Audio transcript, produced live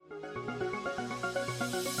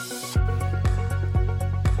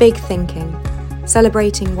Big Thinking,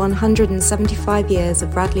 celebrating 175 years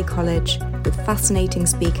of Radley College with fascinating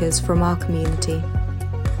speakers from our community.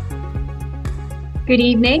 Good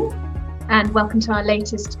evening and welcome to our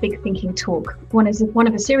latest Big Thinking talk, one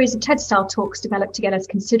of a series of TED-style talks developed to get us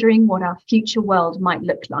considering what our future world might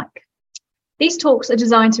look like. These talks are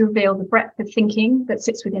designed to reveal the breadth of thinking that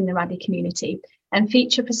sits within the Radley community and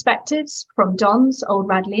feature perspectives from Dons, Old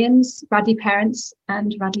Radleians, Radley parents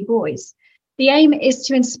and Radley boys. The aim is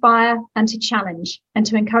to inspire and to challenge and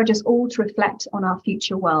to encourage us all to reflect on our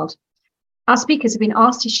future world. Our speakers have been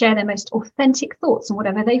asked to share their most authentic thoughts on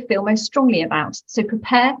whatever they feel most strongly about, so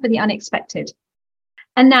prepare for the unexpected.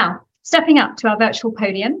 And now, stepping up to our virtual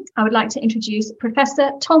podium, I would like to introduce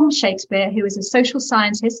Professor Tom Shakespeare, who is a social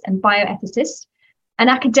scientist and bioethicist, an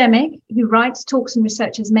academic who writes, talks and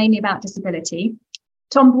researches mainly about disability.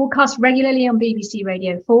 Tom broadcasts regularly on BBC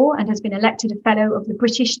Radio 4 and has been elected a Fellow of the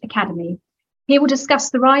British Academy. He will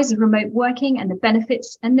discuss the rise of remote working and the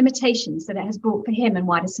benefits and limitations that it has brought for him and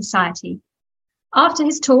wider society. After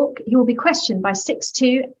his talk, he will be questioned by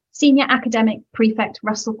 6'2" Senior Academic Prefect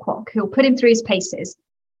Russell Kwok, who will put him through his paces.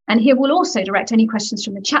 And he will also direct any questions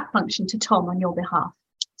from the chat function to Tom on your behalf.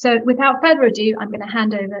 So without further ado, I'm going to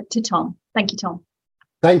hand over to Tom. Thank you, Tom.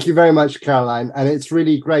 Thank you very much, Caroline. And it's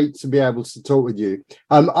really great to be able to talk with you.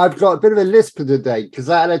 I've got a bit of a lisp today because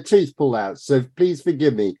I had a tooth pulled out. So please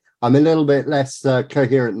forgive me. I'm a little bit less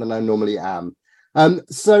coherent than I normally am.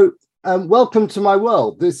 Welcome to my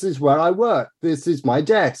world. This is where I work. This is my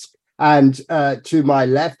desk. And to my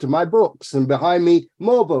left are my books. And behind me,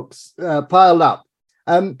 more books piled up.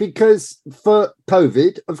 Because for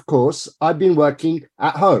COVID, of course, I've been working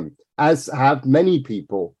at home, as have many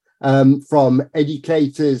people, from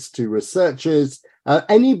educators to researchers,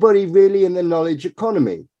 anybody really in the knowledge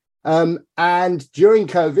economy. And during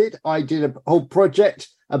COVID, I did a whole project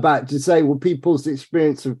about disabled people's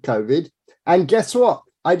experience of COVID. And guess what?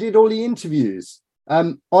 I did all the interviews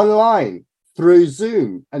online through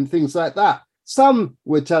Zoom and things like that. Some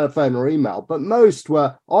were telephone or email, but most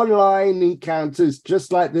were online encounters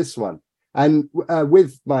just like this one. And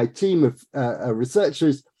with my team of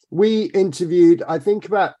researchers, we interviewed, I think,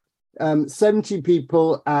 about 70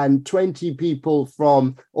 people and 20 people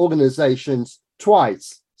from organizations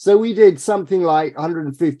twice. So we did something like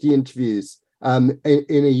 150 interviews in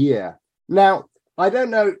a year. Now, I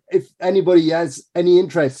don't know if anybody has any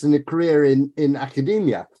interest in a career in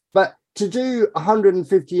academia, but to do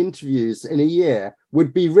 150 interviews in a year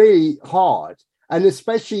would be really hard, and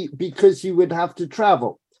especially because you would have to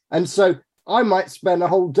travel. And so I might spend a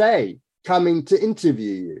whole day coming to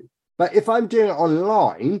interview you. But if I'm doing it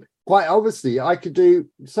online, quite obviously, I could do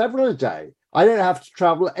several a day. I don't have to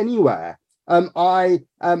travel anywhere. I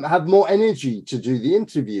have more energy to do the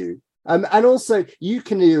interview. And also, you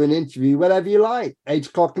can do an interview whenever you like, 8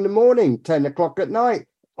 o'clock in the morning, 10 o'clock at night.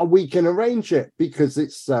 We can arrange it because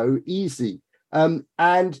it's so easy.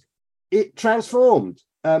 And it transformed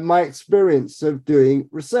my experience of doing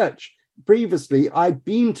research. Previously, I'd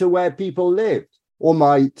been to where people lived, or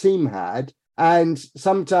my team had, and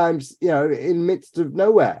sometimes, in the midst of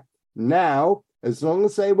nowhere. Now, as long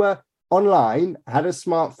as they were online, had a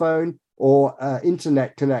smartphone or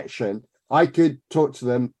internet connection, I could talk to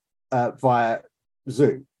them via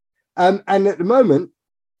Zoom. And at the moment,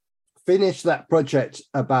 finished that project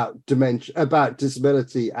about dementia, about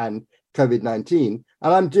disability and COVID-19.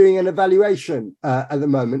 And I'm doing an evaluation at the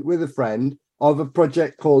moment with a friend of a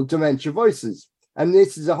project called Dementia Voices. And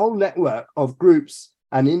this is a whole network of groups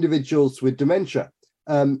and individuals with dementia.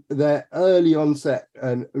 They're early onset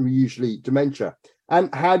and usually dementia.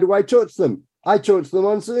 And how do I talk to them? I talk to them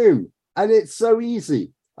on Zoom. And it's so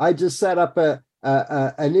easy. I just set up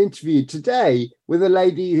an interview today with a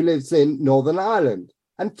lady who lives in Northern Ireland.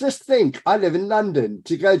 And just think, I live in London.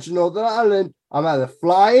 To go to Northern Ireland, I'm either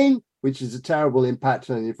flying, which is a terrible impact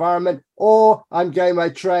on the environment, or I'm going by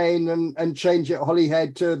train and change at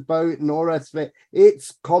Holyhead to a boat and all the rest of it.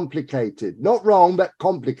 It's complicated. Not wrong, but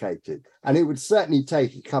complicated. And it would certainly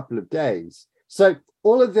take a couple of days. So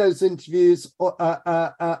all of those interviews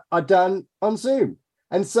are done on Zoom.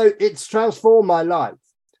 And so it's transformed my life.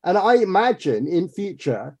 And I imagine in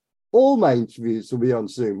future, all my interviews will be on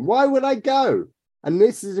Zoom. Why would I go? And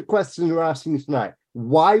this is a question we're asking tonight.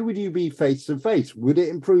 Why would you be face-to-face? Would it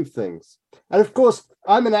improve things? And of course,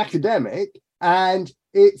 I'm an academic, and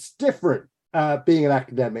it's different being an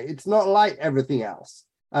academic. It's not like everything else.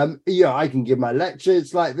 I can give my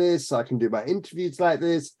lectures like this. I can do my interviews like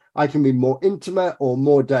this. I can be more intimate or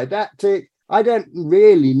more didactic. I don't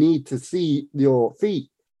really need to see your feet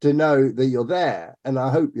to know that you're there, and I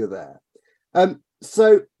hope you're there.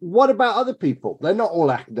 So what about other people? They're not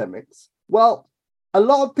all academics. Well, a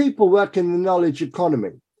lot of people work in the knowledge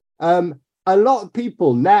economy. A lot of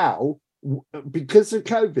people now, because of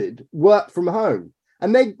COVID, work from home,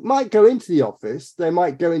 and they might go into the office. They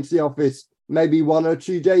might go into the office maybe 1 or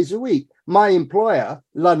 2 days a week. My employer,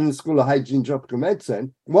 London School of Hygiene and Tropical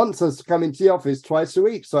Medicine, wants us to come into the office twice a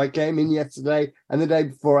week. So I came in yesterday and the day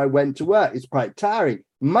before I went to work. It's quite tiring.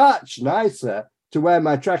 Much nicer to wear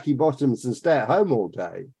my tracky bottoms and stay at home all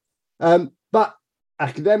day. But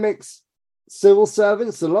academics, civil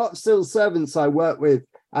servants, a lot of civil servants I work with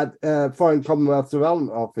at Foreign Commonwealth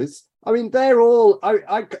Development Office, I mean, they're all,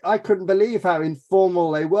 I couldn't believe how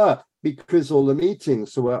informal they were because all the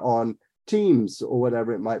meetings were on Teams or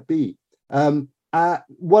whatever it might be.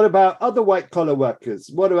 What about other white-collar workers?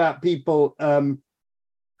 What about people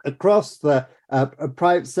across the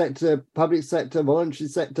private sector, public sector, voluntary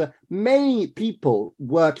sector? Many people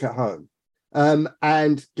work at home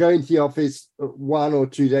and go into the office 1 or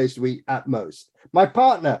 2 days a week at most. My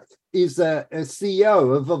partner is a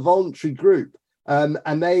CEO of a voluntary group,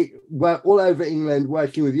 and they work all over England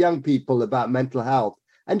working with young people about mental health.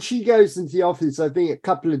 And she goes into the office, I think, a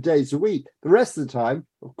couple of days a week. The rest of the time,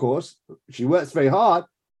 of course, she works very hard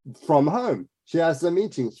from home. She has her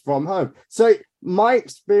meetings from home. So my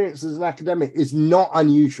experience as an academic is not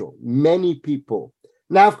unusual. Many people.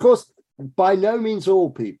 Now, of course, by no means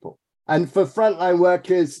all people. And for frontline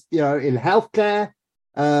workers, you know, in healthcare,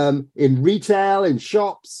 in retail, in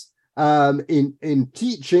shops, in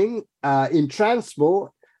teaching, in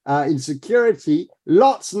transport, in security,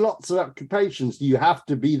 lots and lots of occupations, you have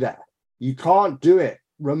to be there. You can't do it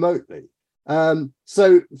remotely.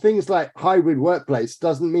 So things like hybrid workplace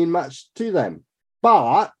doesn't mean much to them.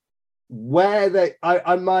 But where they,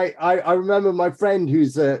 I remember my friend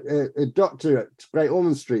who's a doctor at Great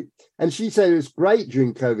Ormond Street, and she said it was great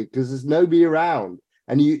during COVID because there's nobody around,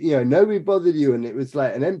 and you know nobody bothered you, and it was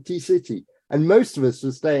like an empty city, and most of us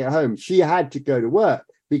were staying at home. She had to go to work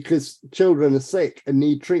because children are sick and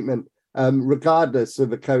need treatment, regardless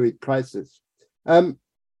of a COVID crisis.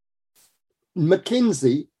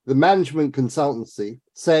 McKinsey, the management consultancy,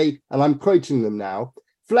 say, and I'm quoting them now,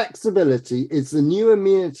 flexibility is the new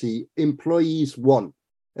amenity employees want,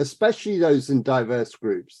 especially those in diverse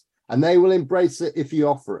groups, and they will embrace it if you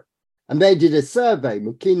offer it. And they did a survey,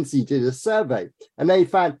 McKinsey did a survey, and they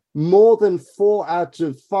found more than 4 out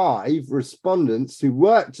of 5 respondents who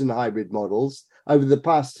worked in hybrid models over the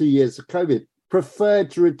past 2 years of COVID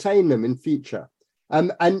preferred to retain them in future.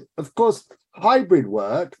 And of course, hybrid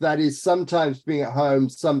work, that is sometimes being at home,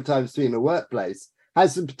 sometimes being in a workplace,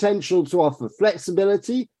 has the potential to offer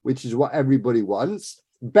flexibility, which is what everybody wants,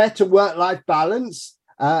 better work-life balance,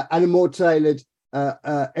 and a more tailored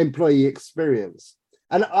employee experience.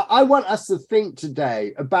 And I want us to think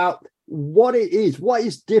today about what it is, what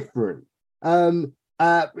is different. I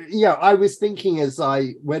was thinking as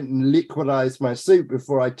I went and liquidized my soup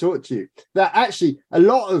before I talked to you, that actually a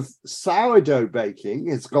lot of sourdough baking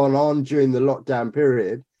has gone on during the lockdown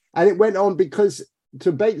period. And it went on because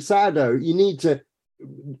to bake sourdough, you need to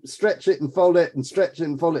stretch it and fold it and stretch it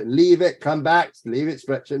and fold it, leave it, come back, leave it,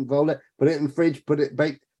 stretch it and fold it, put it in the fridge, put it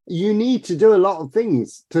baked. You need to do a lot of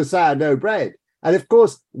things to sourdough bread. And of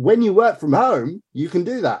course, when you work from home, you can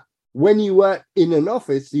do that. When you work in an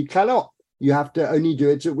office, you cannot. You have to only do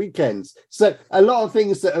it at weekends. So a lot of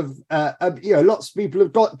things that have, lots of people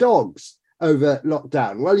have got dogs over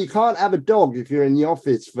lockdown. Well, you can't have a dog if you're in the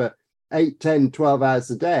office for 8, 10, 12 hours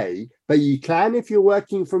a day, but you can if you're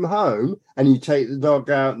working from home and you take the dog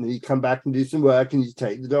out and then you come back and do some work and you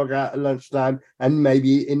take the dog out at lunchtime and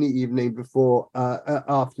maybe in the evening before,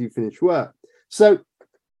 after you finish work. So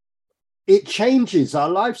it changes our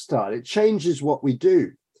lifestyle. It changes what we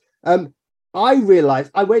do. I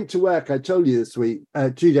realized I went to work, I told you this week,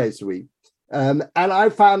 2 days a week, and I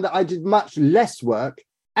found that I did much less work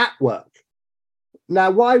at work.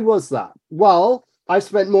 Now, why was that? Well, I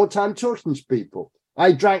spent more time talking to people.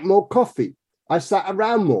 I drank more coffee. I sat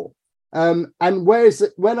around more. And whereas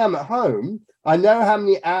when I'm at home, I know how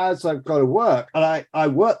many hours I've got to work, and I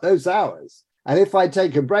work those hours. And if I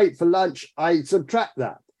take a break for lunch, I subtract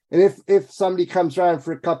that. And if somebody comes around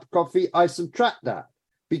for a cup of coffee, I subtract that.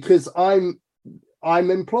 Because I'm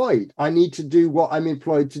employed. I need to do what I'm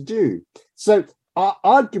employed to do. So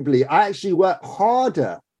arguably, I actually work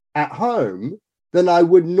harder at home than I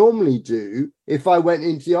would normally do if I went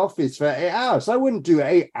into the office for 8 hours. I wouldn't do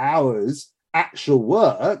 8 hours actual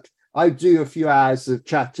work. I'd do a few hours of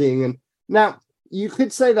chatting. And now you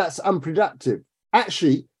could say that's unproductive.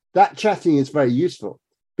 Actually, that chatting is very useful,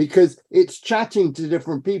 because it's chatting to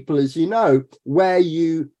different people, as you know, where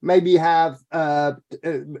you maybe have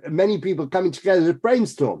many people coming together to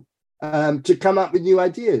brainstorm, to come up with new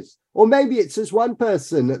ideas. Or maybe it's just one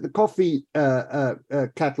person at the coffee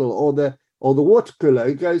kettle or the water cooler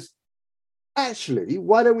who goes, actually,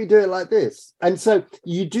 why don't we do it like this? And so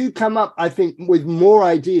you do come up, I think, with more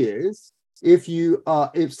ideas if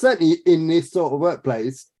certainly in this sort of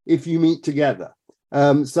workplace, if you meet together.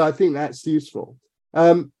 So I think that's useful.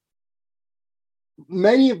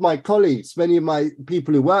 Many of my colleagues, many of my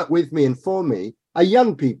people who work with me and for me are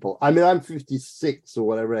young people. I mean, I'm 56 or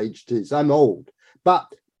whatever age it is. I'm old.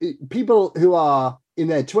 But people who are in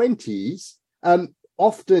their 20s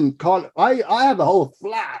often can't. I have a whole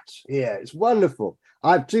flat here. It's wonderful.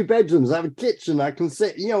 I have 2 bedrooms. I have a kitchen. I can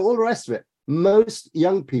sit, all the rest of it. Most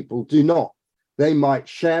young people do not. They might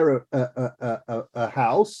share a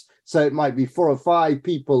house. So it might be 4 or 5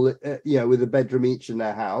 people, with a bedroom each in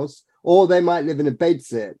their house, or they might live in a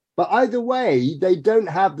bedsit. But either way, they don't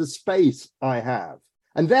have the space I have.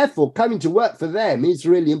 And therefore, coming to work for them is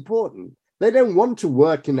really important. They don't want to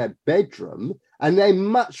work in their bedroom, and they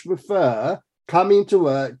much prefer coming to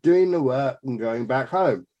work, doing the work, and going back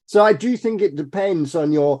home. So I do think it depends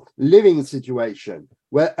on your living situation.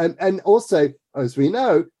 And also, as we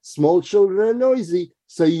know, small children are noisy.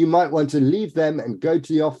 So you might want to leave them and go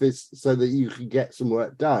to the office so that you can get some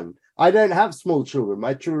work done. I don't have small children.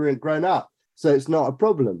 My children are grown up, so it's not a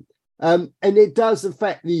problem. And it does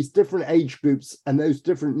affect these different age groups and those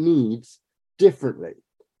different needs differently.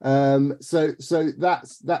 So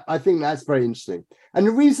that's that. I think that's very interesting. And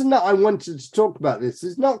the reason that I wanted to talk about this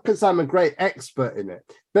is not because I'm a great expert in it,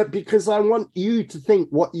 but because I want you to think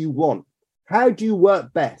what you want. How do you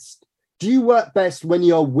work best? Do you work best when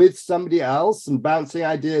you're with somebody else and bouncing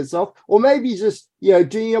ideas off? Or maybe just,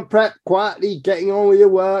 doing your prep quietly, getting on with your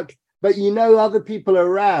work, but other people are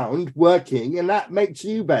around working and that makes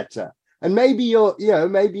you better. And maybe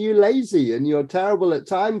maybe you're lazy and you're terrible at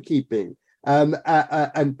timekeeping. And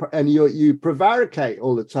you prevaricate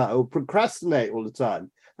all the time or procrastinate all the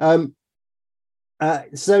time.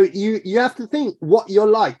 So you have to think what you're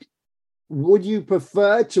like. Would you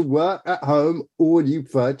prefer to work at home or would you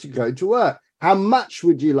prefer to go to work? How much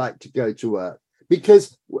would you like to go to work?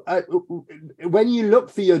 Because when you look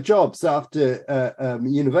for your jobs after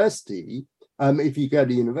university, if you go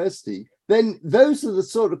to university, then those are the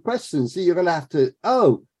sort of questions that you're going to have to,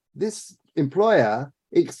 this employer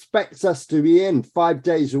expects us to be in 5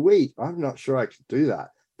 days a week. I'm not sure I could do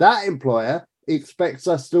that. That employer expects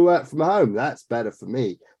us to work from home. That's better for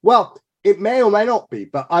me. Well, it may or may not be,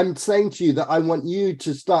 but I'm saying to you that I want you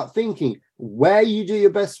to start thinking where you do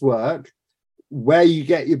your best work, where you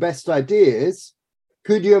get your best ideas.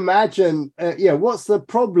 Could you imagine, what's the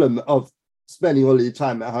problem of spending all your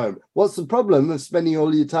time at home? What's the problem of spending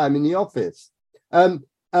all your time in the office?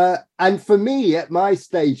 And for me, at my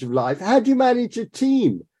stage of life, how do you manage a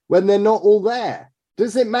team when they're not all there?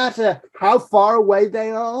 Does it matter how far away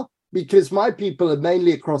they are? Because my people are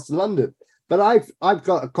mainly across London, but I've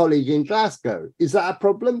got a colleague in Glasgow. Is that a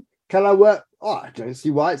problem? Can I work? I don't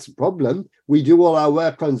see why it's a problem. We do all our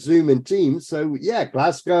work on Zoom and Teams. So yeah,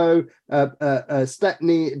 Glasgow,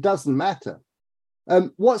 Stepney, it doesn't matter.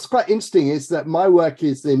 What's quite interesting is that my work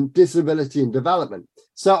is in disability and development.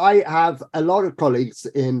 So I have a lot of colleagues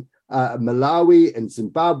in Malawi and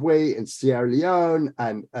Zimbabwe and Sierra Leone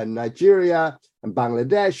and Nigeria and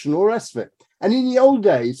Bangladesh and all the rest of it. And in the old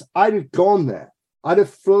days, I'd have gone there. I'd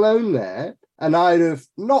have flown there and I'd have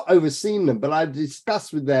not overseen them, but I'd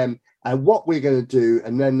discussed with them and what we're going to do.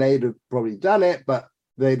 And then they'd have probably done it, but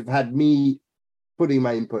they'd have had me putting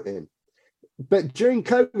my input in. But during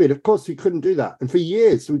COVID, of course, we couldn't do that. And for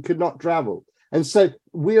years, we could not travel. And so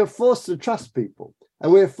we are forced to trust people.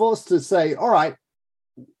 And we're forced to say, all right,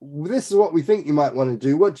 this is what we think you might want to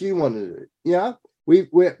do. What do you want to do? Yeah,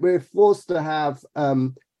 we're forced to have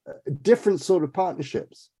different sort of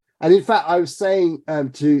partnerships. And in fact, I was saying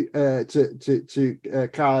to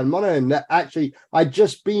Caroline Monaghan that actually I'd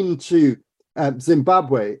just been to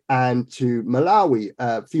Zimbabwe and to Malawi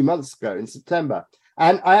a few months ago in September.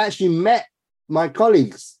 And I actually met my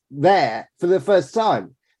colleagues there for the first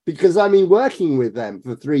time because I've been working with them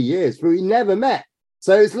for 3 years, but we never met.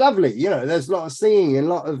 So it's lovely. There's a lot of singing and a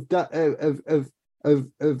lot of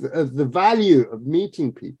the value of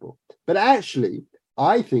meeting people. But actually,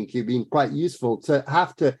 I think it'd been quite useful to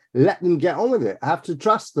have to let them get on with it, have to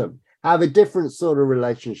trust them, have a different sort of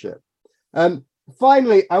relationship.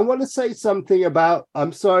 Finally, I want to say something about,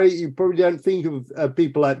 I'm sorry, you probably don't think of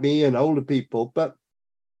people like me and older people, but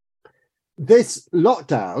this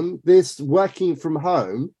lockdown, this working from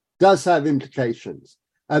home does have implications.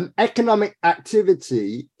 Economic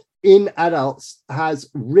activity in adults has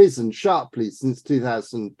risen sharply since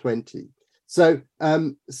 2020. So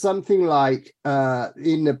something like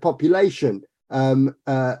in the population,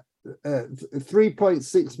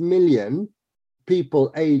 3.6 million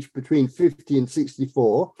people aged between 50 and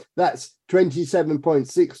 64. That's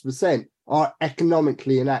 27.6% are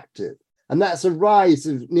economically inactive. And that's a rise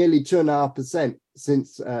of nearly 2.5%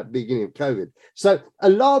 since beginning of COVID. So a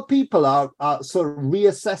lot of people are sort of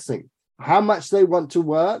reassessing how much they want to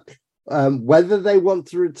work, whether they want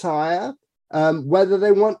to retire, whether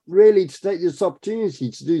they want really to take this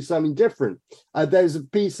opportunity to do something different. There's a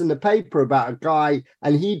piece in the paper about a guy,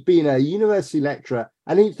 and he'd been a university lecturer,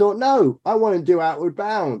 and he thought, no, I want to do Outward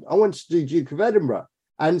Bound. I want to do Duke of Edinburgh.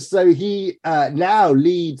 And so he now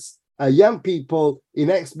leads young people in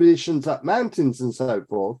expeditions up mountains and so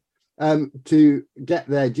forth to get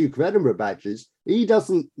their Duke of Edinburgh badges. He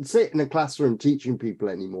doesn't sit in a classroom teaching people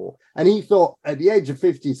anymore. And he thought at the age of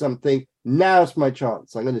 50 something, now's my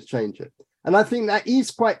chance. I'm going to change it. And I think that is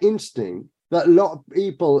quite interesting that a lot of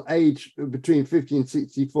people aged between 50 and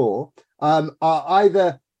 64 are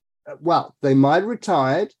either, well, they might have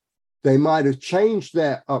retired, they might have changed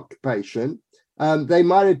their occupation, they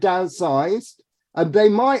might have downsized, and they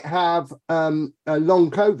might have a long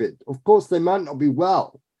COVID. Of course, they might not be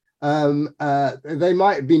well. They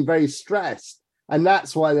might have been very stressed, and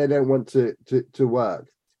that's why they don't want to work.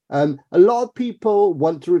 A lot of people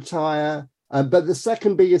want to retire, but the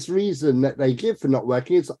second biggest reason that they give for not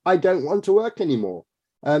working is, I don't want to work anymore.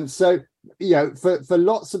 So, you know, for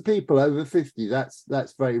lots of people over 50,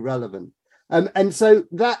 that's very relevant. And so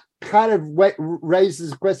that kind of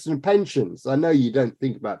raises the question of pensions. I know you don't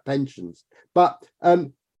think about pensions, but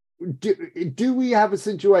do we have a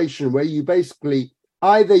situation where you basically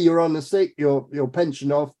either you're on the sick, your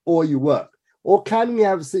pension off, or you work? Or can we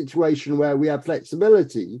have a situation where we have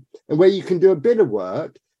flexibility and where you can do a bit of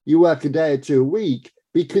work, you work a day or two a week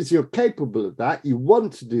because you're capable of that, you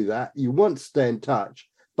want to do that, you want to stay in touch,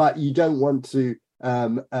 but you don't want to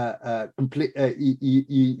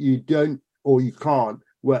you don't or you can't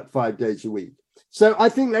work 5 days a week. So I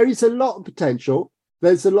think there is a lot of potential.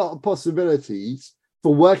 There's a lot of possibilities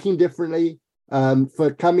for working differently,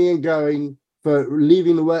 for coming and going, for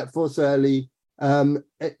leaving the workforce early,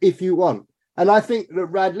 if you want. And I think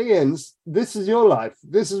that Radleians, this is your life.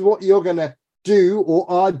 This is what you're going to do or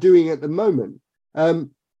are doing at the moment.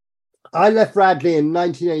 I left Radleian in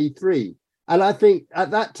 1983. And I think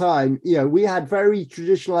at that time, you know, we had very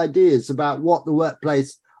traditional ideas about what the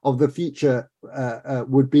workplace of the future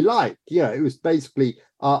would be like. You know, it was basically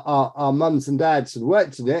our mums and dads had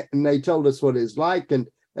worked in it and they told us what it was like. And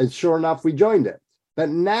sure enough, we joined it. But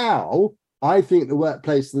now I think the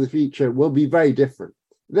workplace of the future will be very different.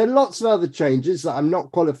 There are lots of other changes that I'm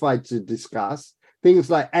not qualified to discuss. Things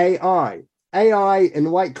like AI. AI in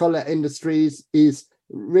white collar industries is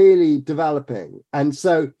really developing. And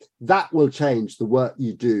so that will change the work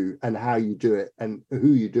you do and how you do it and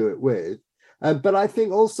who you do it with. But I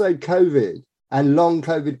think also COVID and long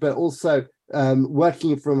COVID, but also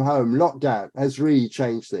working from home, lockdown has really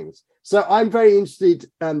changed things. So I'm very interested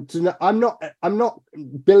to know. I'm not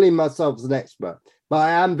billing myself as an expert, but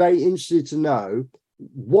I am very interested to know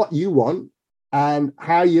what you want and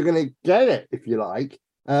how you're going to get it, if you like,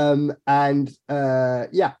 what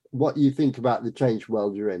you think about the changed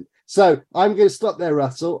world you're in. So I'm going to stop there,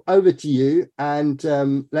 Russell. Over to you, and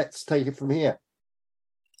let's take it from here.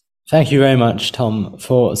 Thank you very much, Tom,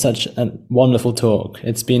 for such a wonderful talk.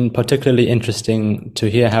 It's been particularly interesting to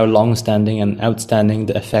hear how long-standing and outstanding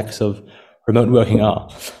the effects of remote working are.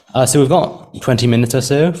 So we've got 20 minutes or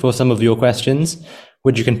so for some of your questions,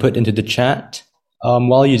 which you can put into the chat.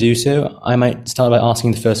 While you do so, I might start by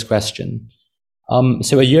asking the first question.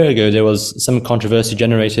 So a year ago, there was some controversy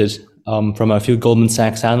generated from a few Goldman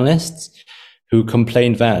Sachs analysts who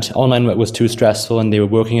complained that online work was too stressful and they were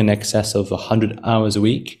working in excess of 100 hours a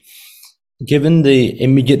week. Given the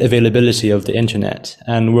immediate availability of the internet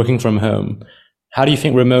and working from home, how do you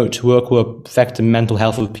think remote work will affect the mental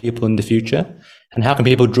health of people in the future? And how can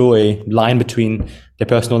people draw a line between their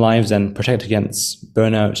personal lives and protect against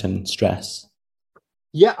burnout and stress?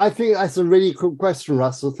 Yeah, I think that's a really cool question,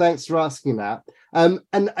 Russell. Thanks for asking that.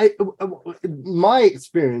 My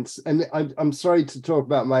experience, and I'm sorry to talk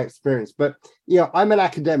about my experience, but I'm an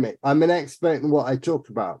academic. I'm an expert in what I talk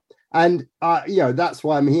about. And, that's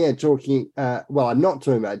why I'm here talking. I'm not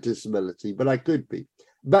talking about disability, but I could be.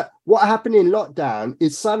 But what happened in lockdown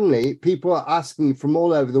is suddenly people are asking from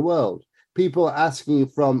all over the world. People are asking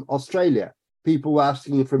from Australia. People were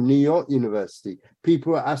asking from New York University.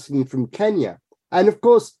 People were asking from Kenya. And of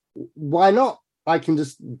course, why not? I can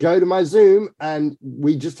just go to my Zoom and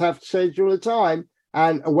we just have to schedule a time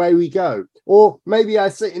and away we go. Or maybe I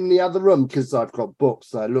sit in the other room because I've got books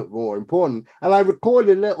that look more important and I record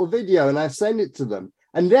a little video and I send it to them.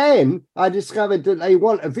 And then I discovered that they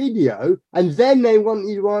want a video, and then they want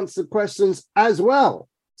you to answer questions as well.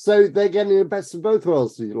 So they're getting the best of both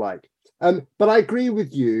worlds, if you like. But I agree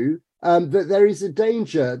with you that there is a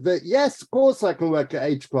danger that, yes, of course I can work at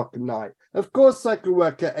 8 o'clock at night. Of course I can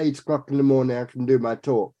work at 8 o'clock in the morning. I can do my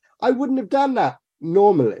talk. I wouldn't have done that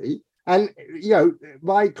normally. And,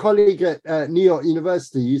 my colleague at New York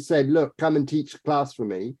University, you said, look, come and teach a class for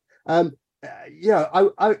me. They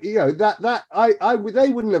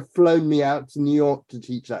wouldn't have flown me out to New York to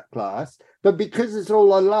teach that class, but because it's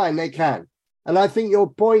all online, they can. And I think your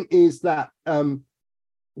point is that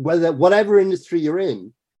whatever industry you're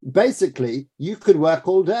in, basically you could work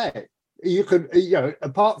all day. You could,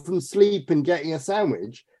 apart from sleep and getting a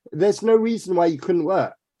sandwich, there's no reason why you couldn't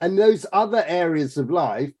work. And those other areas of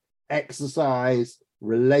life, exercise,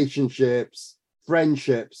 relationships,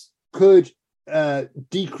 friendships, could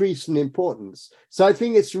decrease in importance. So I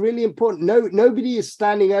think it's really important. Nobody is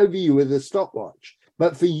standing over you with a stopwatch,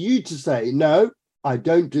 but for you to say, no, I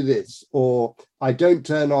don't do this, or I don't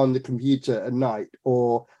turn on the computer at night,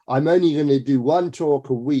 or I'm only going to do one talk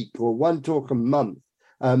a week or one talk a month,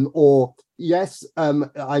 or yes,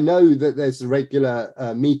 I know that there's a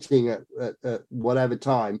regular meeting at whatever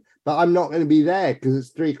time, but I'm not going to be there because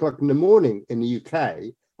it's 3 o'clock in the morning in the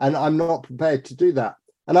UK, and I'm not prepared to do that.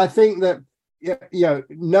 And I think that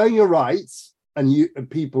knowing your rights, and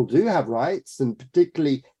people do have rights, and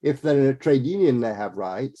particularly if they're in a trade union, they have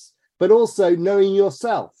rights, but also knowing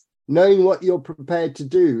yourself, knowing what you're prepared to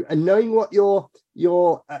do, and knowing what your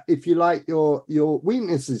if you like, your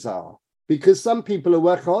weaknesses are. Because some people are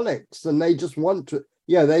workaholics and they just want to,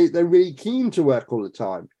 they're really keen to work all the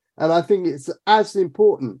time. And I think it's as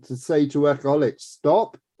important to say to workaholics,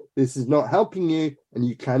 stop, this is not helping you, and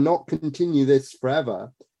you cannot continue this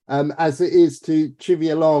forever, as it is to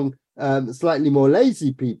chivvy along slightly more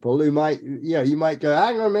lazy people who might, you might go,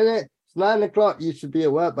 hang on a minute, it's 9 o'clock, you should be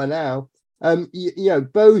at work by now.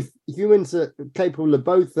 Both humans are capable of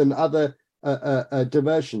both, and other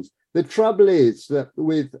diversions. The trouble is that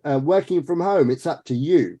with working from home, it's up to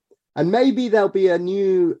you. And maybe there'll be a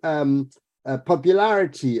new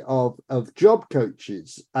popularity of job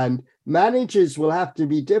coaches, and managers will have to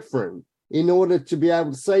be different in order to be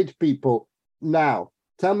able to say to people, now,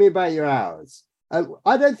 tell me about your hours.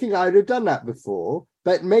 I don't think I would have done that before,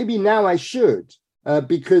 but maybe now I should,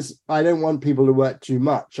 because I don't want people to work too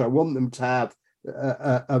much. I want them to have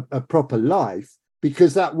a proper life,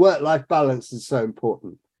 because that work-life balance is so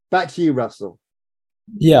important. Back to you, Russell.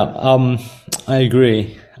 Yeah, I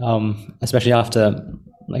agree, especially after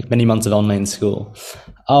many months of online school.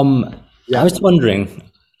 I was wondering,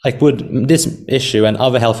 would this issue and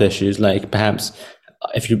other health issues, perhaps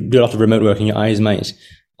if you do a lot of remote working, your eyes might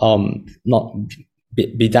not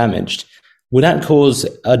be damaged, would that cause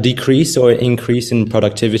a decrease or increase in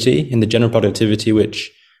productivity, in the general productivity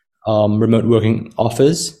which remote working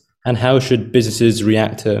offers? And how should businesses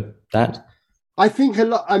react to that? I think a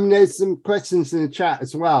lot, there's some questions in the chat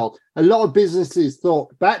as well. A lot of businesses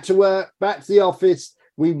thought, back to work, back to the office,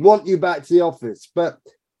 we want you back to the office. But,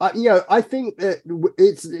 I think that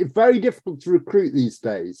it's very difficult to recruit these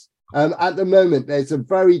days. At the moment, there's a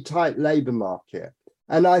very tight labour market.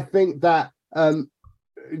 And I think that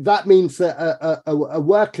that means that a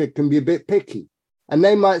worker can be a bit picky. And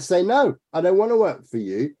they might say, no, I don't want to work for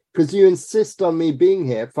you because you insist on me being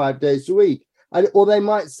here 5 days a week. Or they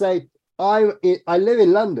might say, I live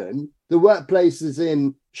in London, the workplace is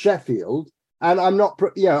in Sheffield, and I'm not,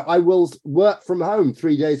 I will work from home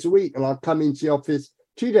 3 days a week, and I'll come into the office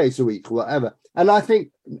 2 days a week or whatever. And I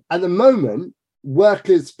think at the moment,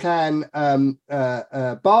 workers can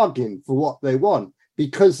bargain for what they want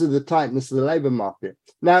because of the tightness of the labour market.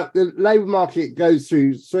 Now, the labour market goes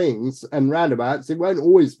through swings and roundabouts. It won't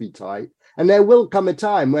always be tight. And there will come a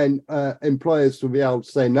time when employers will be able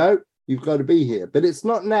to say, no, you've got to be here. But it's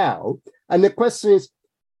not now. And the question is,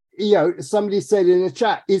 somebody said in the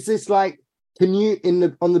chat, is this can you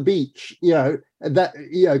on the beach,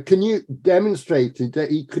 can you demonstrate that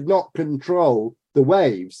he could not control the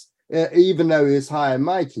waves, even though he was high and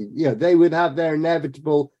mighty? They would have their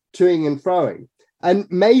inevitable toing and froing. And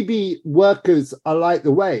maybe workers are like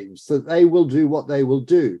the waves, that they will do what they will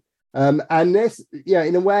do. And this,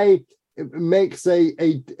 in a way, it makes a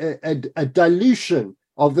dilution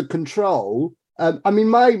of the control.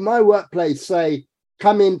 My workplace say,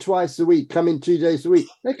 come in twice a week, come in 2 days a week.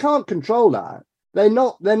 They can't control that. They're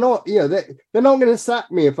not going to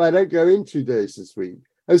sack me if I don't go in 2 days this week,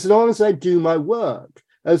 as long as I do my work,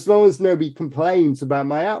 as long as nobody complains about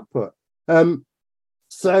my output.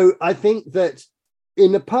 So I think that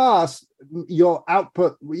in the past, your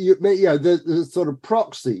output, the sort of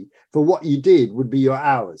proxy for what you did would be your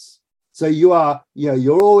hours. So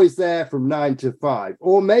you're always there from 9 to 5,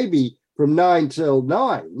 or maybe from 9 till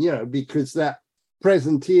 9, because that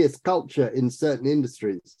presenteeist culture in certain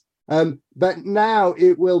industries. But now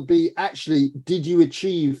it will be actually, did you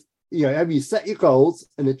achieve, have you set your goals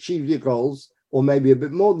and achieved your goals, or maybe a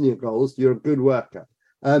bit more than your goals? You're a good worker.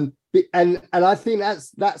 And I think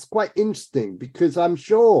that's quite interesting, because I'm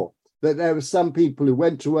sure that there were some people who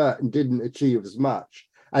went to work and didn't achieve as much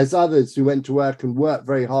as others who went to work and worked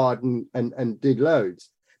very hard and did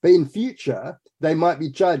loads. But in future, they might be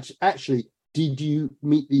judged, actually, did you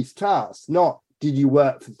meet these tasks? Not did you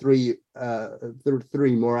work for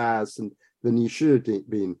three more hours than you should have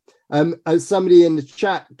been. As somebody in the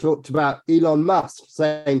chat talked about Elon Musk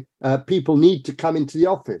saying people need to come into the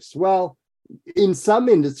office. Well, in some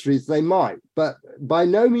industries they might, but by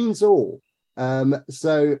no means all.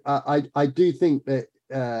 So I do think that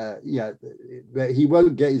that he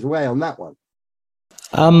won't get his way on that one.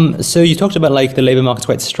 So you talked about like the labor market's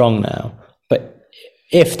quite strong now, but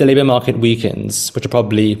if the labor market weakens, which it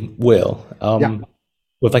probably will,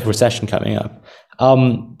 with like a recession coming up,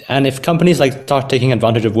 and if companies like start taking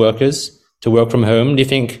advantage of workers to work from home, do you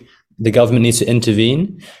think the government needs to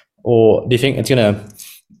intervene, or do you think it's going to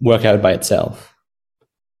work out by itself?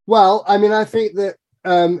 Well, I mean, I think that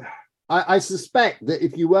I suspect that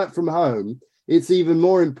if you work from home, it's even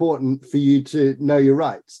more important for you to know your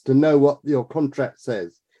rights, to know what your contract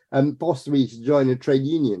says, and possibly to join a trade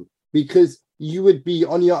union, because you would be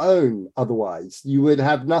on your own otherwise. You would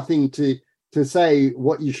have nothing to say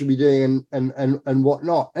what you should be doing and what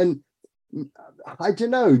not. And I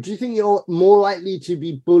don't know, do you think you're more likely to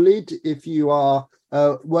be bullied if you are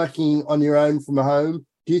working on your own from home?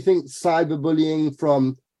 Do you think cyberbullying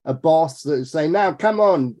from a boss that is saying, now, come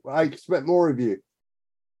on, I expect more of you?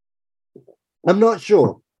 I'm not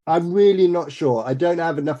sure. I'm really not sure. I don't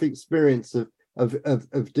have enough experience of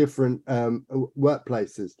different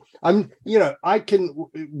workplaces. I can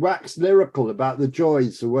wax lyrical about the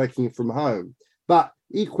joys of working from home, but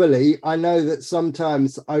equally, I know that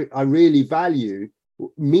sometimes I really value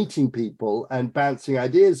meeting people and bouncing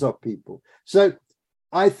ideas off people. So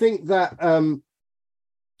I think that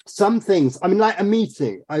some things, I mean, like a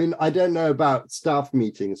meeting, I mean, I don't know about staff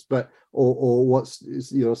meetings, but or what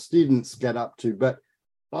your students get up to, but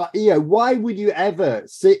why would you ever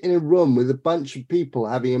sit in a room with a bunch of people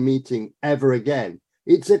having a meeting ever again?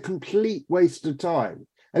 It's a complete waste of time,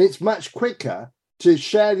 and it's much quicker to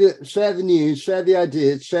share the news, share the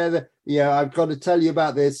ideas, share the I've got to tell you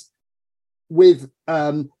about this with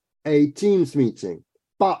a Teams meeting.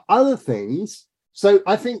 But other things, so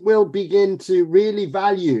I think we'll begin to really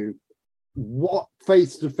value what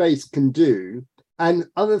face-to-face can do, and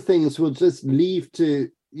other things we'll just leave to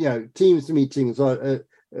Teams meetings or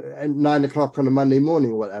at 9 o'clock on a Monday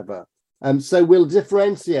morning or whatever. So we'll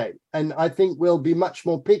differentiate, and I think we'll be much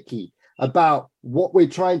more picky about what we're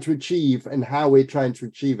trying to achieve and how we're trying to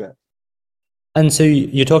achieve it. And so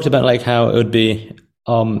you talked about like how it would be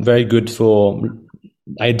very good for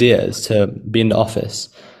ideas to be in the office,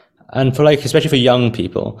 and for like especially for young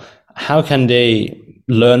people, how can they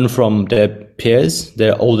learn from their peers,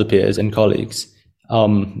 their older peers and colleagues,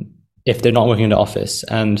 if they're not working in the office,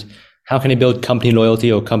 and how can they build company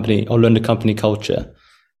loyalty or learn the company culture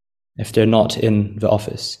if they're not in the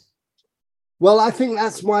office? Well, I think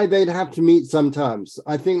that's why they'd have to meet sometimes.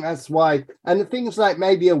 I think that's why, and things like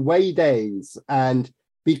maybe away days, and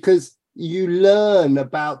because you learn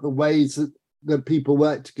about the ways that people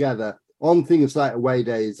work together on things like away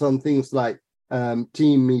days, on things like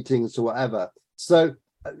team meetings or whatever. So,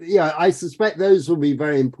 I suspect those will be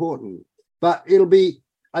very important, but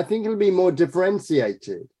I think it'll be more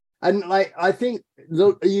differentiated. And I think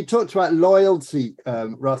you talked about loyalty,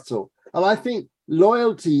 Russell, and I think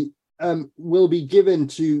loyalty will be given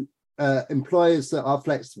to employers that are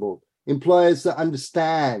flexible, employers that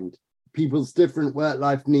understand people's different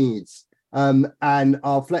work-life needs and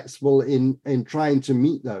are flexible in trying to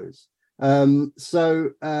meet those.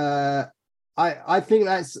 So I think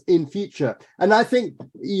that's in future. And I think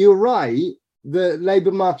you're right, the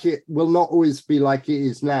labour market will not always be like it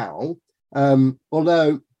is now,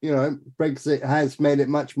 although Brexit has made it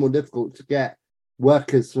much more difficult to get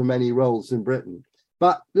workers for many roles in Britain.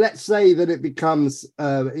 But let's say that it becomes,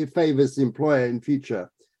 it favours the employer in future.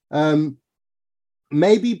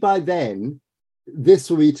 Maybe by then, this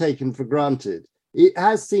will be taken for granted. It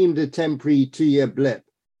has seemed a temporary 2-year blip,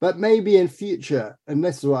 but maybe in future, and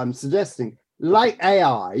this is what I'm suggesting, like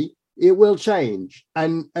AI, it will change.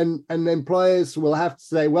 And employers will have to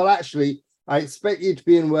say, well, actually, I expect you to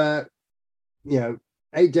be in work,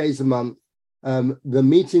 8 days a month. The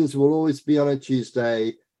meetings will always be on a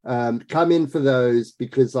Tuesday. Come in for those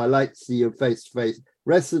because I like to see you face to face.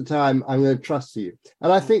 Rest of the time, I'm going to trust you.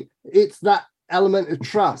 And I think it's that element of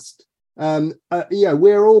trust.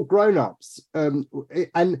 We're all grown-ups. And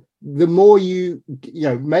the more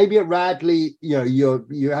maybe at Radley,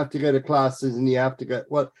 you have to go to classes and you have to go,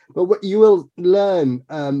 but what you will learn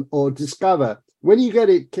or discover when you go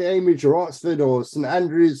to Cambridge or Oxford or St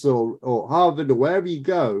Andrews or Harvard or wherever you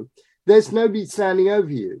go, there's nobody standing over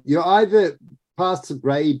you. You're either pass the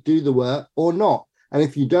grade, do the work, or not. And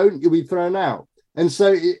if you don't, you'll be thrown out. And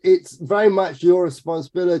so it's very much your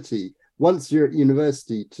responsibility once you're at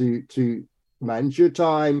university to manage your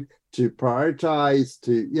time, to prioritize,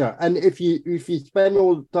 and if you spend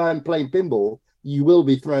all the time playing pinball, you will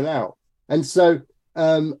be thrown out. And so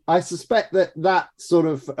I suspect that sort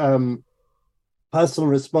of personal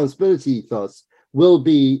responsibility ethos will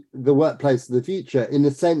be the workplace of the future, in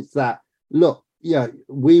the sense that, look,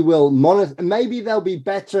 we will monitor, and maybe there'll be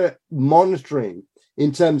better monitoring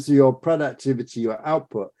in terms of your productivity, your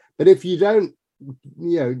output. But if you don't,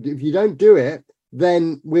 do it,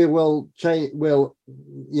 then we will change. We'll,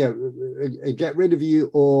 get rid of you,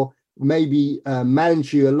 or maybe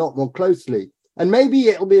manage you a lot more closely. And maybe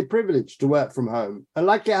it'll be a privilege to work from home, and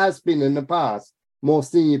like it has been in the past, more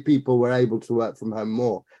senior people were able to work from home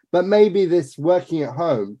more. But maybe this working at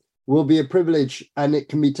home will be a privilege, and it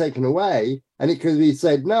can be taken away, and it can be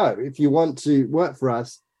said, no, if you want to work for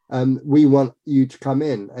us, we want you to come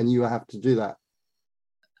in, and you have to do that.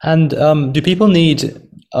 And do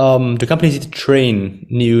companies need to train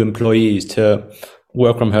new employees to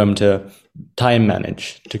work from home, to time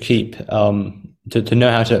manage, to keep, to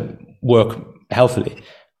know how to work healthily?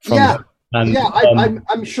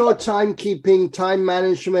 I'm sure timekeeping, time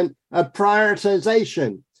management,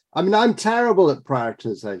 prioritization. I mean, I'm terrible at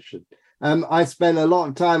prioritization. I spend a lot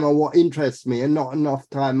of time on what interests me and not enough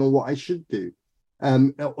time on what I should do,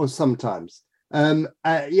 or sometimes. And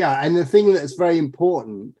the thing that's very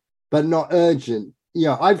important but not urgent,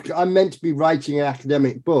 I'm meant to be writing an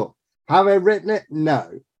academic book. Have I written it?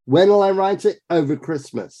 No. When will I write it? Over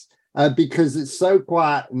Christmas, because it's so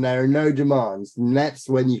quiet and there are no demands, and that's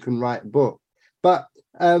when you can write a book. But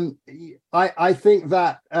I think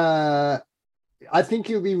that I think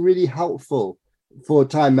it would be really helpful for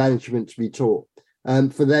time management to be taught,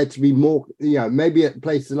 and for there to be more, maybe at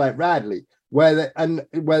places like Radley, where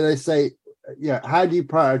they say, how do you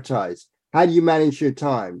prioritize? How do you manage your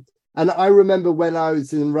time? And I remember when I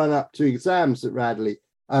was in run up to exams at Radley,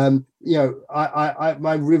 my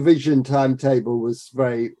revision timetable was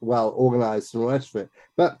very well organized and all the rest of it.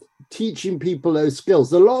 But teaching people those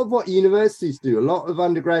skills, a lot of what universities do, a lot of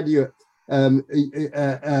undergraduate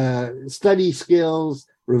study skills,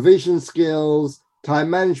 revision skills, time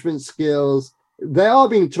management skills, they are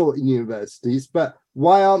being taught in universities, but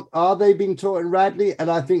why are they being taught in Radley? And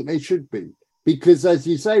I think they should be, because as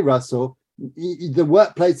you say, Russell, the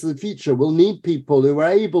workplace of the future will need people who are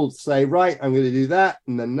able to say, right, I'm going to do that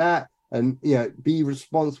and then that, and be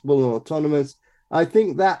responsible and autonomous. I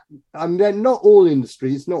think that, they're not all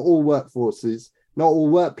industries, not all workforces, not all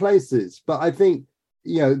workplaces, but I think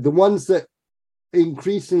the ones that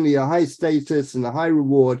increasingly are high status and a high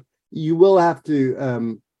reward, you will have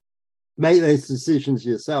to make those decisions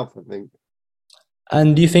yourself, I think.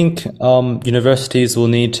 And do you think universities will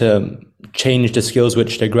need to change the skills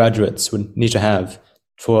which their graduates would need to have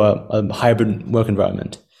for a hybrid work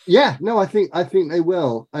environment? Yeah, no, I think they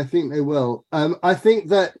will. I think they will. I think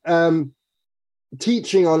that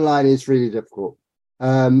teaching online is really difficult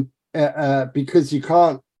because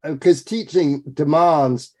because teaching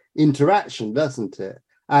demands interaction, doesn't it?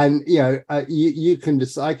 And you can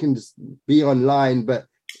just, I can just be online, but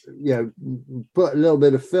put a little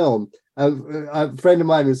bit of film. A friend of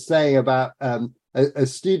mine was saying about a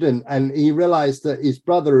student, and he realized that his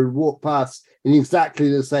brother had walked past in exactly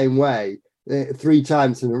the same way 3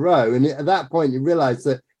 times in a row. And at that point, he realized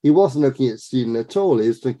that he wasn't looking at the student at all. He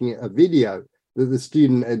was looking at a video that the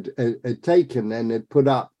student had taken and had put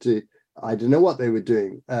up to, I don't know what they were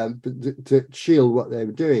doing, to shield what they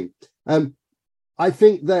were doing. I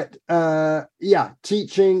think that,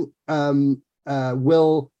 teaching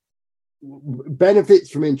will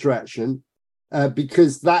benefits from interaction,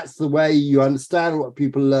 because that's the way you understand what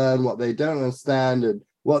people learn, what they don't understand, and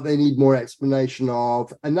what they need more explanation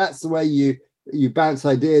of. And that's the way you bounce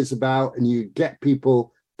ideas about, and you get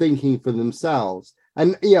people thinking for themselves.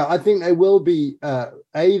 And I think there will be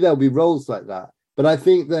there'll be roles like that, but I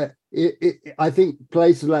think that I think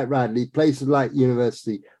places like Radley, places like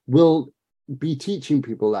university will be teaching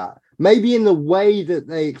people that, maybe in the way that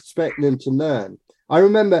they expect them to learn. I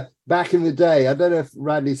remember back in the day, I don't know if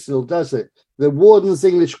Radley still does it, the Warden's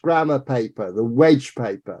English Grammar paper, the Wedge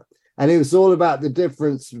paper. And it was all about the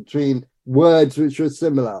difference between words which were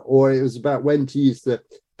similar, or it was about when to use the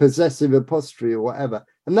possessive apostrophe or whatever.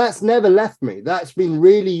 And that's never left me. That's been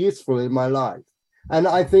really useful in my life. And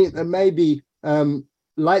I think that maybe,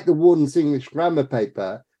 like the Warden's English Grammar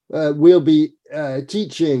paper, we'll be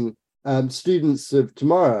teaching students of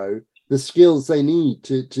tomorrow the skills they need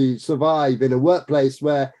to survive in a workplace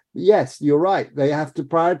where, yes, you're right, they have to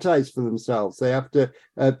prioritize for themselves. They have to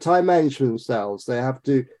time manage for themselves. They have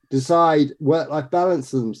to decide work-life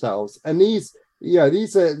balance for themselves. And these are,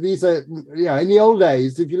 in the old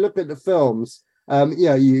days, if you look at the films,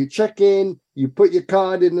 you check in, you put your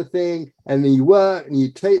card in the thing, and then you work and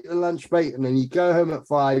you take the lunch break, and then you go home at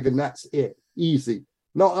 5, and that's it. Easy.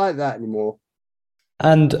 Not like that anymore.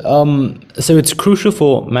 And so it's crucial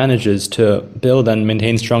for managers to build and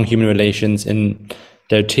maintain strong human relations in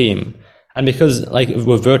their team. And because, like,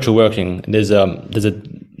 with virtual working, there's a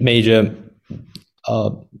major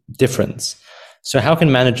difference. So how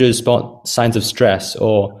can managers spot signs of stress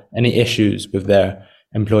or any issues with their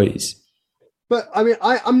employees? But I mean,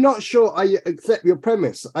 I'm not sure I accept your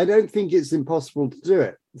premise. I don't think it's impossible to do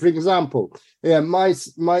it. For example,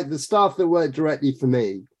 the staff that work directly for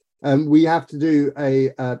me, we have to do a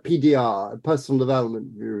PDR, a personal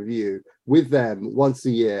development review, with them once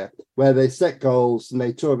a year, where they set goals and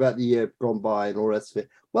they talk about the year gone by and all the rest of it.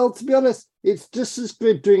 Well, to be honest, it's just as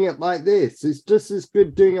good doing it like this. It's just as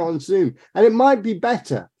good doing it on Zoom, and it might be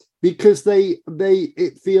better because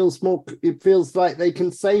it feels like they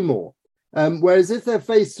can say more. Whereas if they're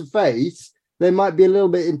face to face, they might be a little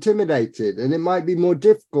bit intimidated, and it might be more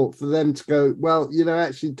difficult for them to go, well,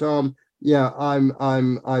 actually, Tom, yeah,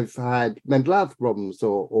 I've had mental health problems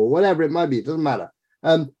or whatever it might be. It doesn't matter.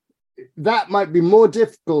 That might be more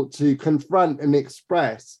difficult to confront and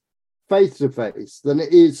express face to face than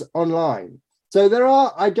it is online. So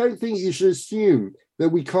I don't think you should assume that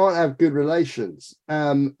we can't have good relations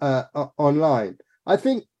online. I'm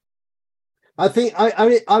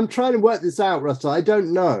trying to work this out, Russell. I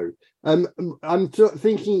don't know. I'm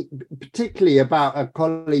thinking particularly about a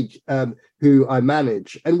colleague who I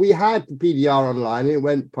manage, and we had the PDR online, and it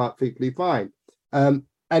went perfectly fine.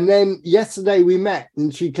 And then yesterday we met,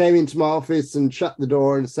 and she came into my office and shut the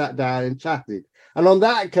door and sat down and chatted. And on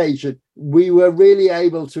that occasion, we were really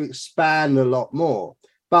able to expand a lot more.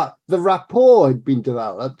 But the rapport had been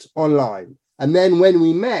developed online. And then when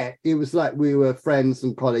we met, it was like we were friends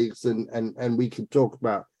and colleagues, and we could talk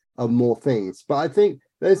about more things. But I think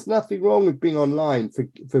there's nothing wrong with being online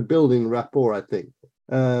for building rapport, I think.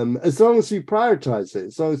 As long as you prioritize it,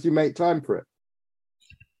 as long as you make time for it.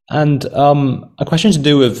 And a question to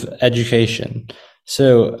do with education.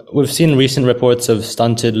 So we've seen recent reports of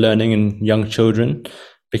stunted learning in young children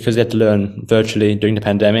because they had to learn virtually during the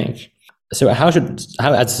pandemic. So how as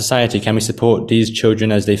a society can we support these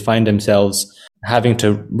children as they find themselves having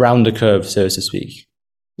to round the curve, so to speak?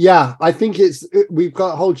 Yeah, I think we've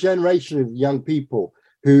got a whole generation of young people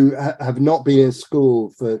who have not been in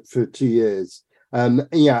school for 2 years. And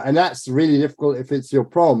that's really difficult if it's your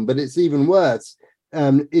prom, but it's even worse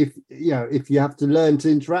if you have to learn to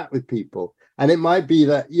interact with people. And it might be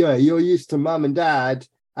that you're used to mum and dad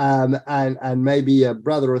and maybe a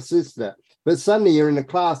brother or sister, but suddenly you're in a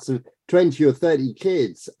class of 20 or 30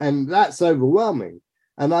 kids, and that's overwhelming.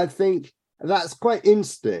 And I think that's quite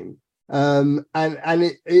interesting. And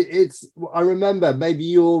it's I remember, maybe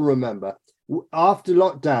you all remember, after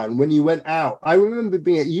lockdown, when you went out, I remember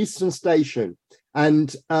being at Euston Station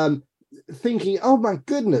and thinking, oh my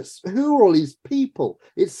goodness, who are all these people?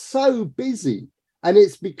 It's so busy. And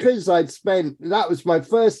it's because that was my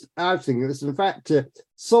first outing. It was in fact to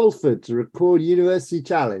Salford to record University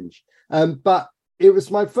Challenge. But it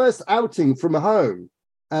was my first outing from home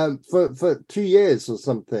for 2 years or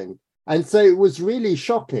something. And so it was really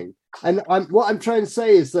shocking. And what I'm trying to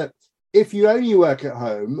say is that if you only work at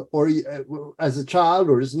home or as a child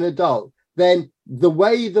or as an adult, then the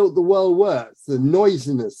way that the world works, the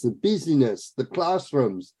noisiness, the busyness, the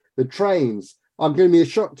classrooms, the trains are going to be a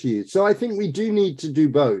shock to you. So I think we do need to do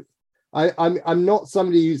both. I'm not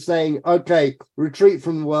somebody who's saying, okay, retreat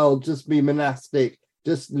from the world, just be monastic,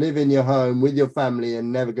 just live in your home with your family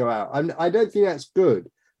and never go out. I don't think that's good.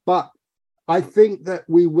 But I think that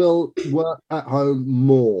we will work at home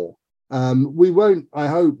more. We won't, I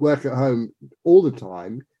hope, work at home all the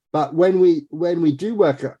time. But when we do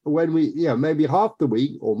work, maybe half the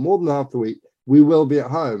week or more than half the week, we will be at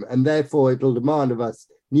home, and therefore it'll demand of us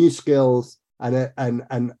new skills and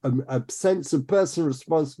a sense of personal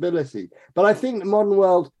responsibility. But I think the modern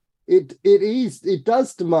world it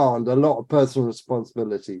does demand a lot of personal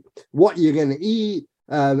responsibility. What you're going to eat,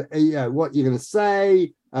 what you're going to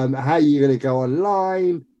say, how you're going to go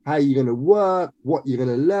online, how you're going to work, what you're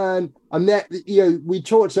going to learn. And that, we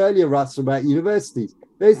talked earlier, Russ, about universities.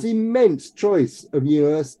 There's immense choice of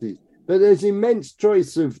universities, but there's immense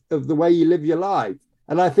choice of the way you live your life.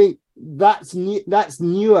 And I think that's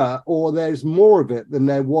newer, or there's more of it than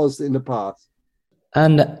there was in the past.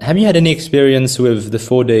 And have you had any experience with the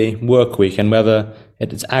 4-day work week and whether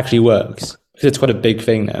it actually works? Because it's quite a big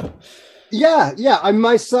thing now. Yeah.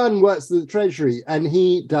 My son works at the Treasury, and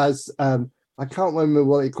he does, I can't remember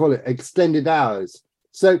what they call it, extended hours.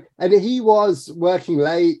 So, and he was working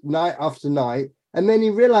late, night after night, and then he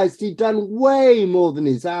realized he'd done way more than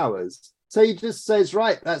his hours. So he just says,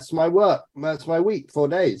 right, that's my work, that's my week, 4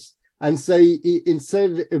 days. And so he,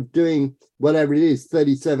 instead of doing whatever it is,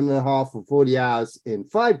 37 and a half or 40 hours in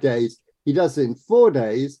 5 days, he does it in 4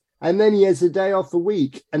 days, and then he has a day off a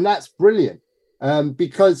week. And that's brilliant,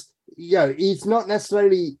 because, he's not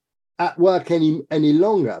necessarily at work any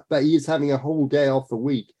longer, but he's having a whole day off a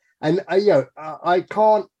week. And, I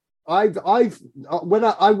can't, when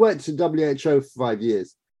I worked at WHO for 5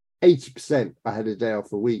 years, 80% I had a day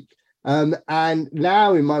off a week. And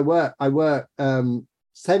now in my work, I work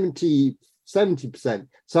 70%.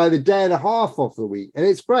 So I have a day and a half off the week, and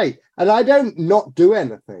it's great. And I don't not do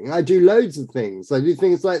anything. I do loads of things. I do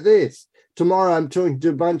things like this. Tomorrow I'm talking to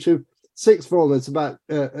a bunch of sixth formers about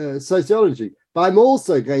sociology, but I'm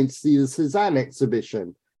also going to see the Cézanne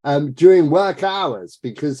exhibition during work hours,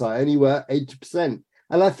 because I only work 80%.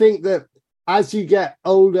 And I think that as you get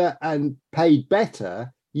older and paid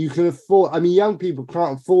better, you can afford, young people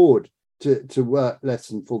can't afford to work less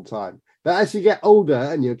than full time. But as you get older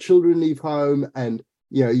and your children leave home, and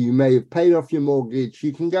you may have paid off your mortgage,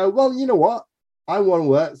 you can go, well, you know what? I want to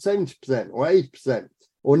work 70% or 80%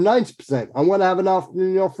 or 90%. I want to have an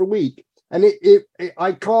afternoon off a week. And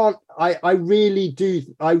I really do.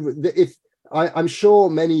 I'm sure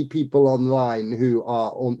many people online who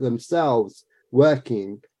are on themselves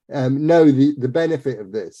working know the benefit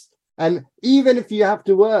of this. And even if you have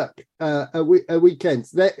to work a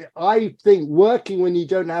weekends, I think working when you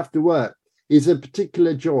don't have to work is a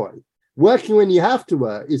particular joy. Working when you have to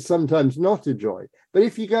work is sometimes not a joy. But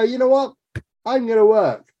if you go, you know what, I'm going to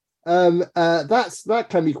work, that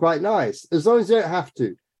can be quite nice, as long as you don't have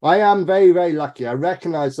to. I am very, very lucky. I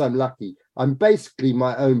recognize I'm lucky. I'm basically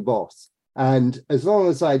my own boss. And as long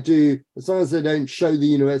as I don't show the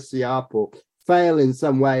university up or fail in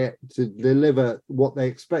some way to deliver what they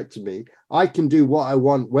expect of me, I can do what I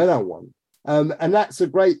want when I want. And that's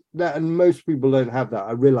and most people don't have that.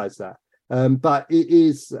 I realize that. But it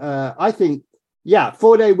is, I think,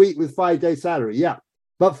 4-day week with 5-day salary. Yeah.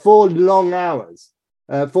 But 4 long hours,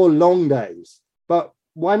 4 long days. But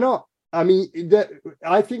why not? I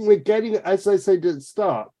think we're getting, as I said at the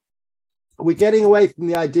start, we're getting away from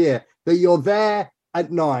the idea that you're there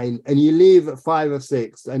at 9 and you leave at 5 or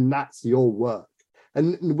 6, and that's your work.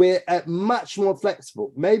 And we're much more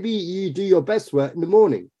flexible. Maybe you do your best work in the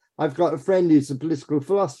morning. I've got a friend who's a political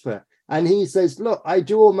philosopher, and he says, look, I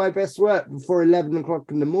do all my best work before 11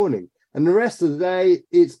 o'clock in the morning. And the rest of the day,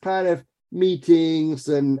 it's kind of meetings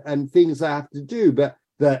and things I have to do. But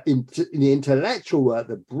the intellectual work,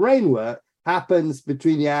 the brain work, happens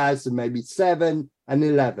between the hours of maybe 7 and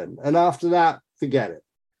 11. And after that, forget it.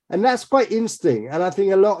 And that's quite interesting. And I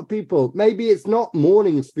think a lot of people, maybe it's not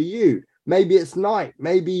mornings for you. Maybe it's night.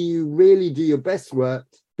 Maybe you really do your best work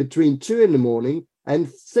between 2 in the morning and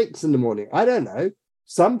 6 in the morning. I don't know.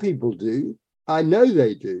 Some people do. I know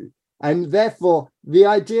they do. And therefore, the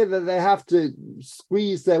idea that they have to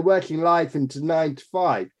squeeze their working life into 9 to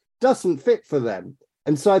 5 doesn't fit for them.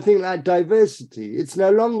 And so I think that diversity, it's no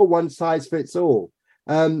longer one size fits all.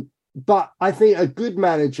 But I think a good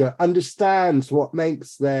manager understands what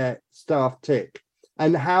makes their staff tick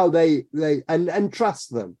and how they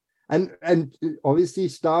trust them. And obviously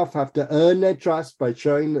staff have to earn their trust by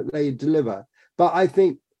showing that they deliver. But I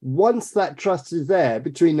think once that trust is there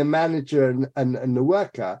between the manager and the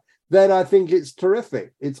worker, then I think it's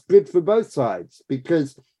terrific. It's good for both sides,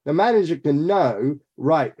 because the manager can know,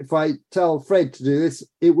 right, if I tell Fred to do this,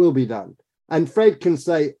 it will be done. And Fred can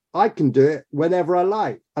say, I can do it whenever I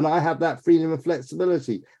like. And I have that freedom and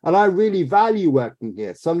flexibility. And I really value working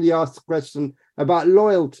here. Somebody asked a question about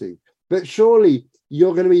loyalty, but surely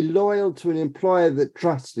you're going to be loyal to an employer that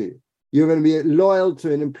trusts you. You're going to be loyal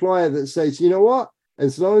to an employer that says, you know what,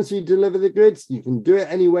 as long as you deliver the goods, you can do it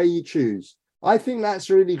any way you choose. I think that's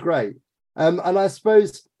really great. And I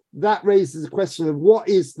suppose that raises the question of what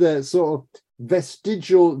is the sort of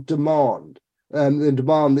vestigial demand the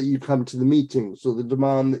demand that you come to the meetings, or the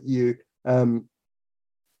demand that you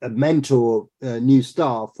mentor new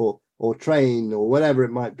staff or train or whatever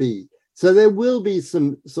it might be. So there will be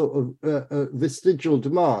some sort of vestigial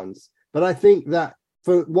demands. But I think that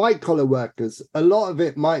for white collar workers, a lot of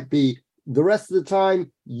it might be the rest of the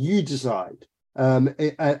time you decide.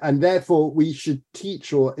 And therefore we should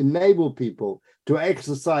teach or enable people to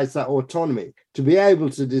exercise that autonomy, to be able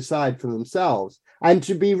to decide for themselves and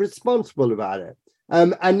to be responsible about it.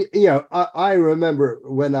 And, you know, I remember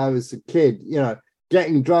when I was a kid, you know,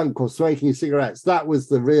 getting drunk or smoking cigarettes, that was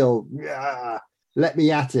the real, let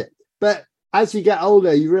me at it. But as you get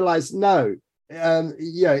older, you realize, no,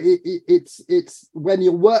 you know, it's when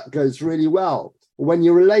your work goes really well, when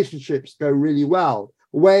your relationships go really well,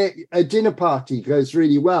 where a dinner party goes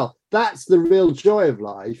really well, that's the real joy of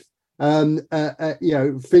life. You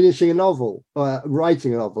know, finishing a novel,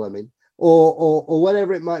 writing a novel, I mean, or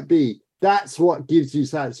whatever it might be. That's what gives you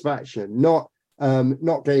satisfaction, not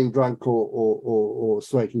getting drunk or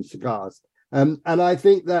smoking cigars. And I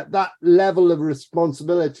think that level of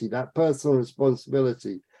responsibility, that personal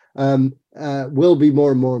responsibility, will be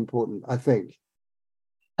more and more important, I think.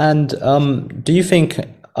 And do you think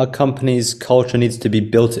a company's culture needs to be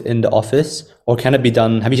built in the office, or can it be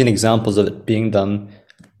done? Have you seen examples of it being done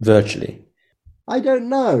virtually? I don't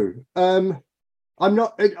know.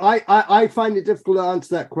 I find it difficult to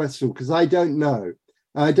answer that question because I don't know.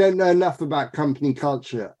 I don't know enough about company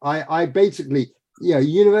culture. I basically, you know,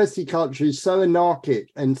 university culture is so anarchic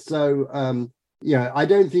and so, you know, I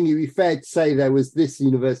don't think it'd be fair to say there was this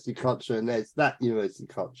university culture and there's that university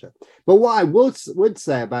culture. But what I would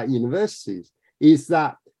say about universities is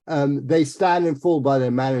that they stand and fall by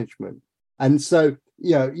their management. And so,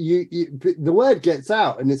 you know, the word gets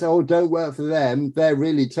out and it's, oh, don't work for them, they're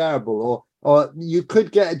really terrible, or you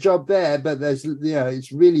could get a job there, but there's, you know,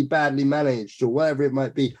 it's really badly managed or whatever it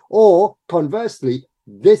might be. Or conversely,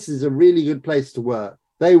 this is a really good place to work.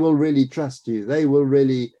 They will really trust you. They will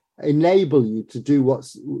really enable you to do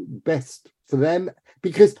what's best for them,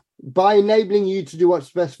 because by enabling you to do what's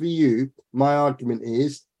best for you, my argument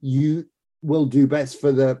is you will do best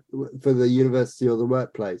for the university or the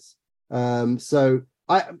workplace. So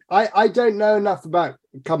I don't know enough about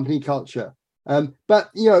company culture. But,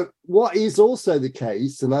 you know, what is also the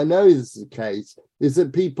case, and I know this is the case, is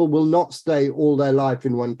that people will not stay all their life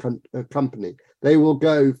in one company. They will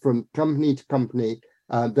go from company to company.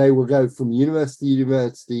 They will go from university to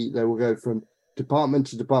university. They will go from department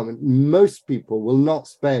to department. Most people will not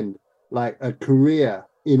spend like a career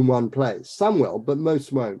in one place. Some will, but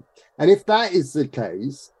most won't. And if that is the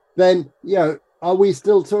case, then, you know, are we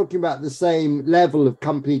still talking about the same level of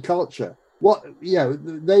company culture? What, you know,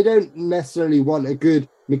 they don't necessarily want a good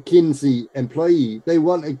McKinsey employee. They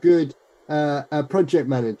want a good a project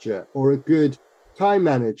manager or a good time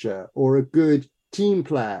manager or a good team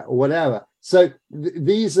player or whatever. So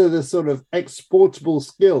these are the sort of exportable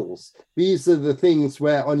skills. These are the things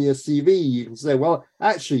where on your CV you can say, well,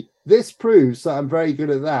 actually, this proves that I'm very good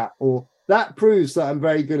at that, or that proves that I'm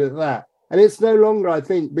very good at that. And it's no longer, I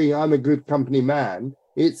think, being I'm a good company man.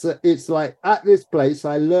 It's like, at this place,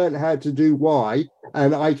 I learned how to do Y,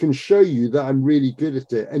 and I can show you that I'm really good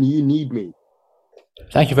at it, and you need me.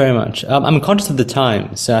 Thank you very much. I'm conscious of the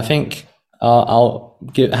time, so I think I'll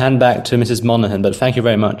hand back to Mrs. Monaghan, but thank you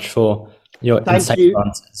very much for your insightful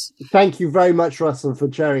answers. Thank you very much, Russell, for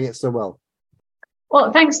chairing it so well.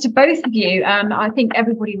 Well, thanks to both of you. I think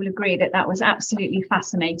everybody will agree that that was absolutely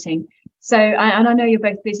fascinating. So, and I know you're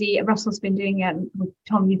both busy. Russell's been doing, with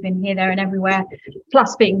Tom, you've been here, there and everywhere,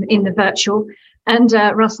 plus being in the virtual. And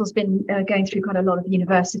Russell's been going through quite a lot of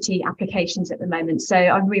university applications at the moment.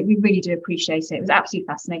 So we really do appreciate it. It was absolutely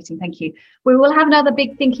fascinating. Thank you. We will have another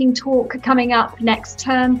big thinking talk coming up next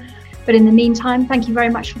term. But in the meantime, thank you very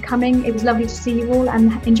much for coming. It was lovely to see you all,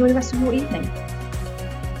 and enjoy the rest of your evening.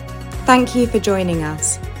 Thank you for joining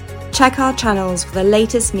us. Check our channels for the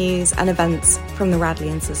latest news and events from the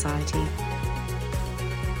Radleian Society.